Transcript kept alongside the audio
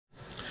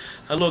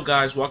Hello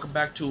guys, welcome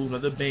back to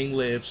another Bang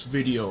Lives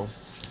video.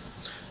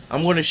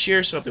 I'm going to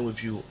share something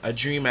with you, a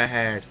dream I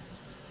had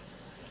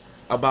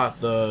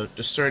about the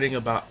discerning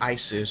about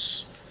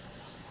ISIS.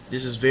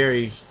 This is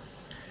very,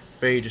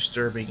 very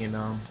disturbing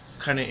and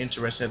kind of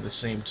interesting at the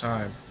same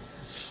time.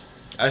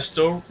 I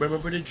still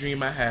remember the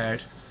dream I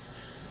had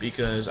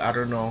because I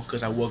don't know,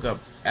 because I woke up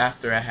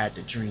after I had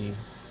the dream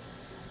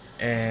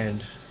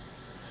and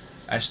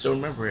I still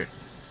remember it.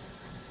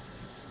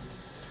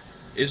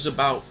 It's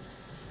about,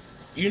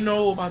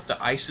 about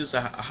the ISIS,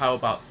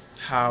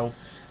 how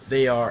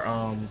they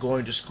are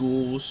going to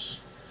schools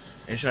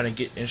and trying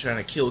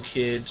to kill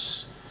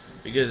kids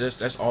because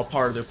that's all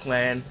part of their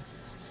plan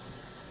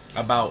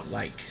about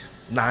like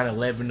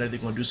 9/11. Are they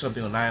gonna do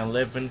something on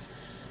 9/11?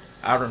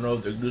 I don't know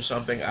if they'll do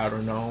something. I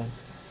don't know,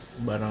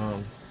 but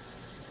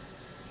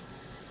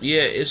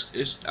yeah,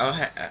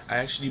 I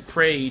actually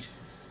prayed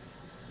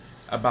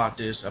about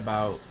this,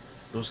 about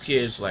those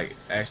kids. Like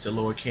asked the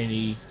Lord, can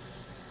He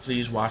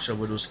please watch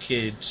over those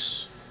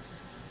kids?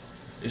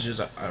 It's just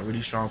a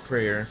really strong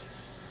prayer.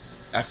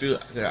 I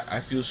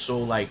feel so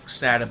like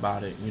sad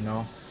about it,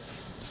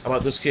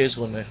 about those kids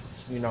gonna,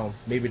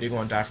 maybe they're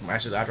gonna die from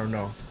ISIS. I don't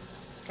know.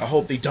 I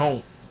hope they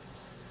don't.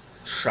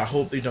 I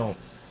hope they don't.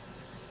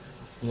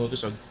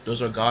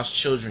 Those are God's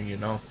children,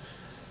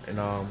 And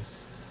I'm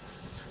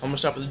gonna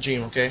stop at the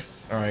gym, okay?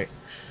 All right.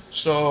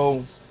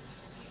 So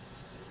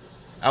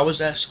I was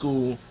at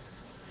school,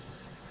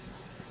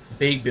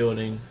 big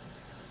building.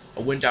 I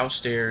went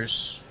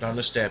downstairs, down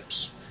the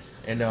steps,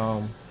 and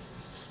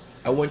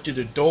I went to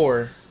the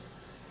door,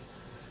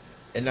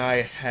 and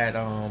I had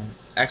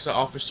asked the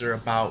officer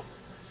about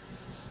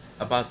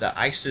the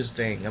ISIS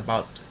thing,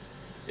 about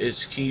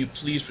can you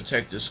please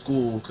protect the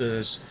school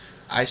because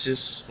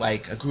ISIS,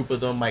 like a group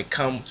of them, might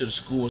come to the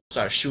school and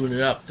start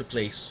shooting up the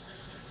place.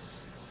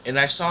 And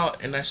I saw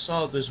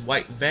this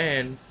white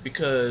van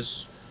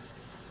because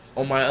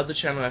on my other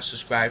channel I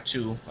subscribed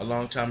to a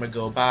long time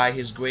ago, by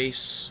His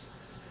Grace,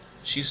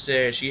 she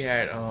said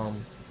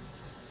the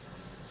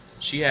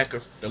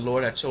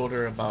Lord had told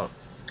her about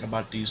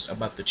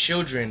the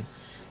children.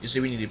 He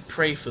said we need to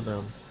pray for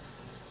them.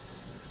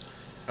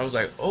 I was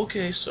like,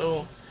 okay,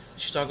 so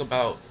she talked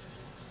about,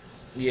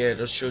 yeah,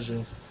 those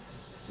children,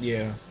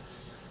 yeah.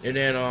 And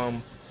then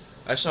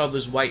I saw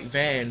this white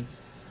van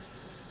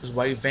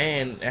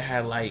that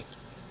had like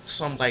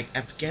some like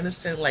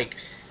Afghanistan, like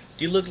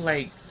they look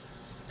like,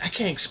 I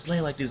can't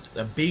explain, like this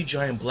a big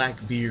giant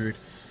black beard,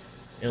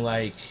 and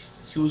like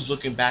he was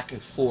looking back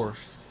and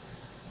forth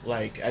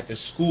like at the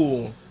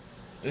school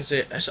and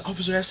said, "That's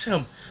officer, that's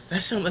him,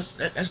 that's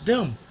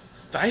them,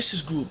 the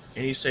ISIS group."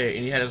 And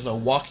he had his little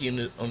walkie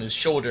on his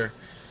shoulder,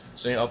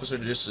 saying, "Officer,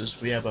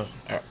 we have a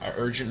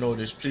urgent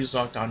notice. Please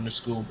lock down the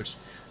school, but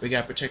we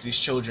gotta protect these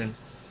children."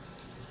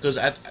 Because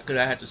I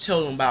had to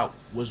tell them about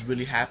what's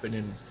really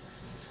happening.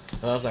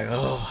 I was like,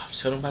 oh, I'm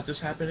telling them about this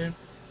happening.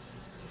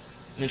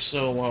 And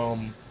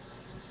so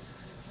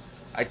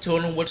I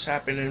told them what's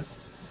happening,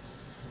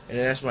 and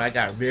that's when I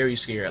got very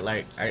scared.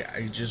 Like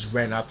I just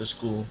ran out the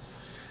school.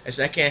 I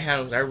said I can't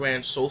handle it. I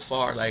ran so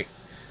far, like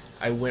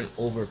I went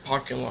over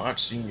parking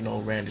lots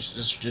and ran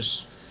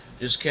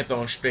just kept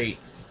on straight.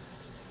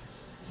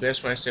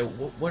 That's when I said,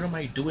 what am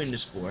I doing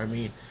this for? I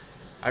mean,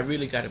 I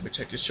really got to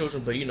protect his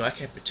children, but I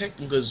can't protect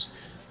them because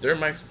they're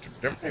my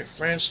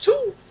friends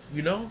too.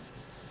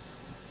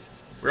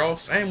 We're all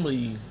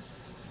family,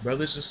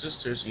 brothers and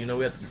sisters. We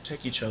have to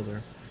protect each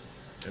other.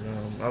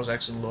 And I was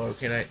asking the Lord,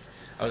 I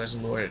was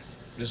asking the Lord,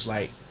 just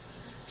like,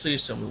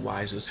 please tell me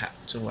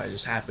tell me why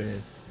this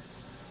happening.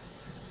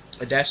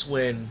 And that's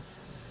when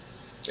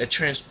I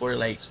transported,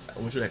 like, I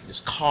went to like this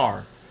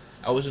car.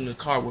 I was in the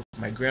car with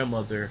my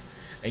grandmother,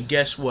 and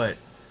guess what?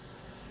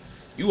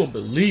 You won't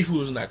believe who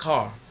was in that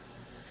car.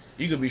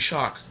 You could be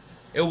shocked.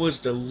 It was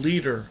the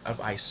leader of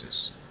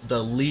ISIS.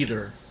 The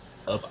leader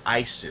of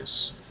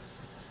ISIS.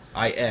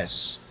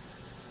 IS.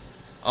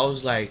 I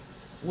was like,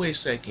 wait a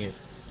second.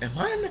 Am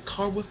I in the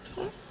car with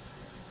them?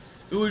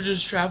 We were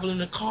just traveling in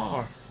the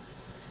car.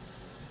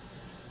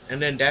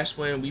 And then that's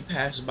when we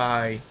passed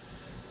by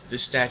the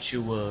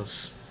statue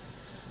of.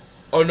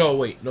 Oh no!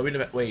 Wait, no,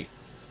 wait.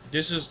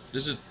 This is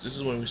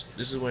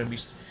when we.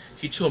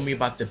 He told me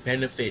about the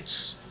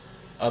benefits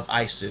of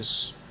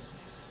ISIS.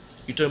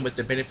 He told me about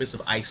the benefits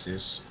of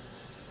ISIS.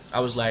 I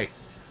was like,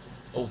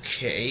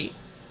 okay.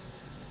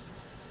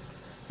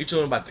 He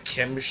told me about the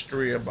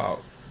chemistry,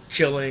 about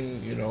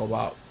killing,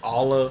 about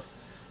Allah.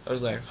 I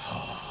was like,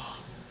 oh,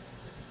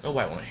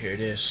 nobody want to hear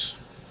this.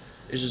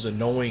 It's just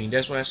annoying.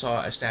 That's when I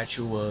saw a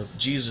statue of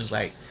Jesus,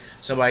 like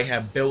somebody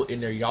had built in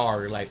their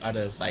yard, like out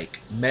of like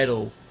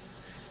metal,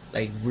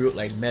 like real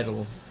like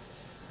metal.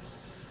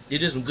 They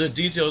did some good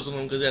details on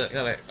them because they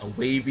had like a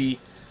wavy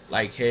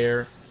like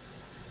hair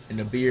and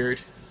a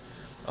beard.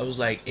 I was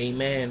like,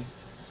 amen.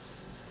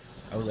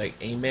 I was like,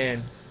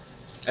 amen.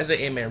 I said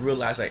amen,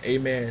 realized like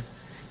amen.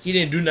 He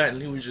didn't do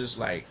nothing. He was just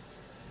like,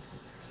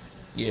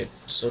 yeah,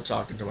 still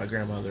talking to my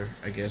grandmother.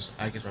 I guess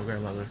my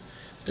grandmother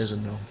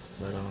doesn't know,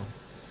 but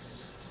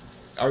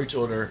I already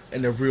told her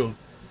in the real,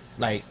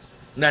 like,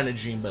 not in a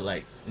dream, but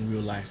like in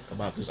real life,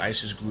 about this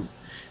ISIS group,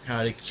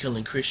 how they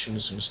killing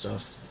Christians and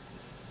stuff.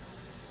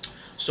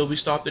 So we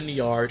stopped in the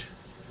yard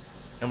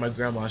at my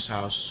grandma's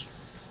house.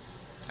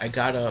 I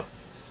got up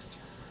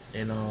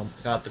and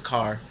got out the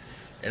car,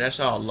 and I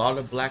saw a lot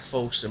of black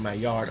folks in my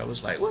yard. I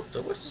was like, what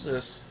is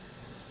this?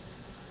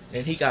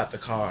 And he got the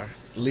car.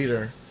 The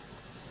leader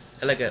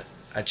had like a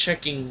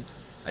checking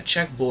a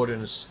checkboard,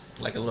 and it's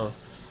like a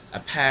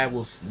pad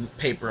with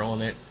paper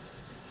on it.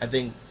 I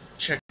think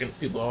checking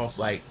people off,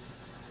 like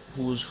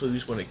who's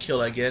going to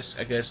kill. I guess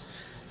because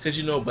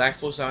black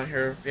folks down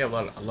here, we have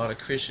a lot of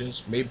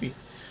Christians, maybe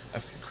a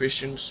few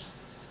Christians,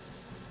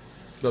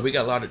 but we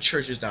got a lot of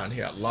churches down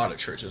here. A lot of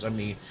churches. I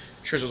mean,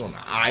 churches on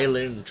the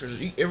island,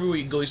 churches everywhere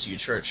you go, you see a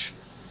church.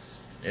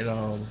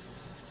 And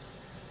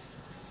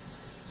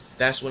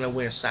that's when I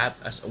went inside.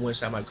 I went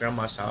inside my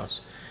grandma's house.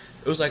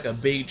 It was like a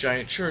big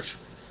giant church.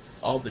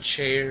 All the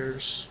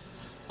chairs,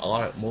 a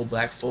lot of more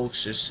black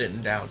folks just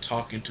sitting down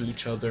talking to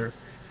each other.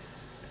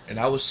 And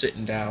I was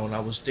sitting down. I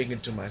was thinking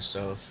to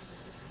myself,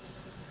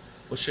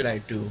 what should I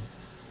do?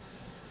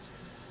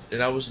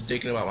 Then I was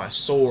thinking about my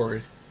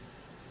sword.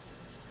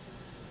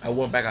 I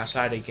went back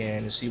outside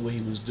again to see what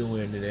he was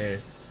doing,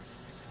 and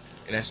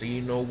I said,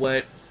 you know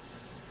what?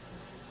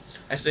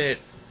 I said,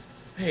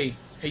 hey,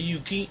 you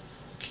can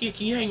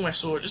you hang my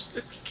sword? Just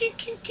can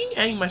you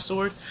hang my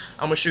sword?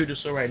 I'm gonna show you the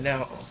sword right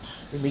now.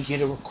 Let me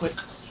get it real quick.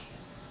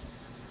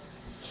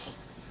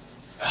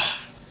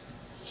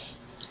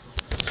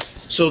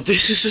 So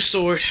this is the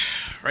sword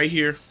right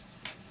here.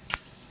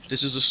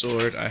 This is the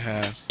sword I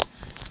have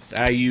that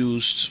I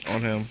used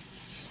on him.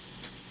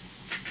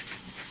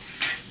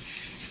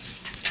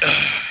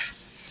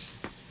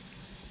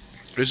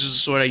 This is the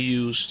sword I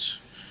used.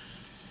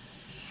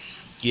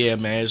 Yeah,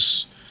 man,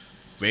 it's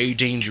very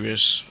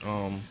dangerous.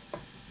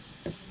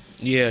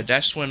 Yeah,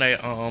 that's when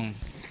I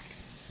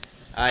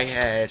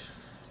had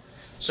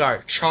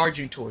started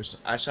charging towards.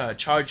 I started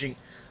charging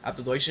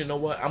after the. I said, you know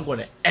what? I'm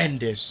gonna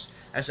end this.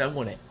 I said, I'm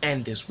gonna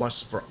end this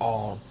once and for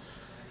all.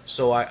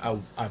 So I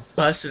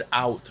busted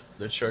out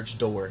the church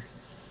door,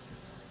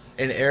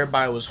 and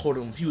everybody was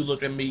holding him. He was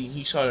looking at me.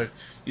 He started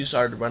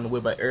to run away,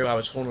 but everybody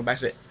was holding him back. I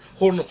said,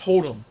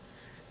 hold him.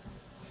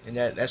 And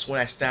that's when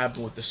I stabbed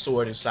him with the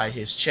sword inside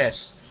his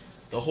chest.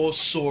 The whole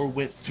sword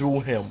went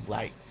through him,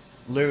 like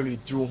literally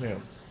through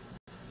him.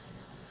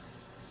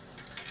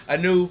 I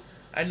knew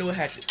I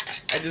had to.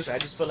 I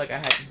just felt like I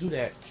had to do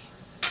that.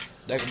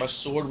 Like my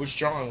sword was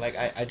drawn. Like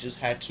I just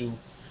had to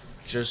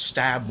just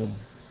stab him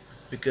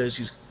because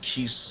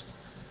he's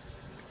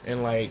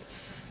and like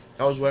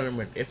I was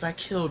wondering, if I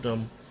killed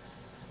him,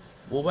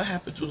 well, what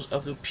happened to those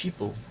other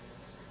people?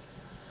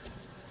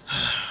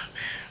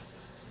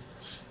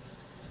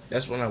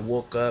 That's when I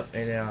woke up,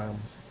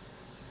 and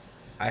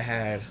I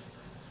had,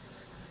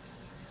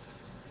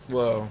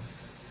 well,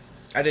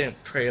 I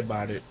didn't pray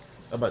about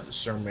the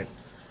sermon,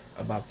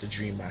 about the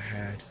dream I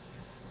had.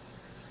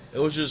 It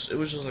was just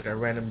like a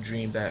random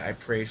dream that I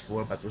prayed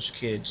for about those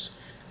kids,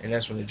 and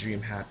that's when the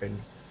dream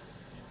happened.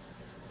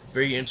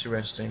 Very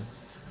interesting.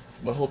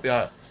 But hope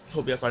y'all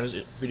find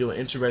this video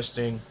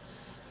interesting.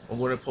 I'm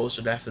gonna post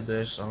it after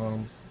this.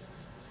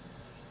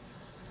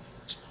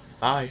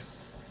 Bye.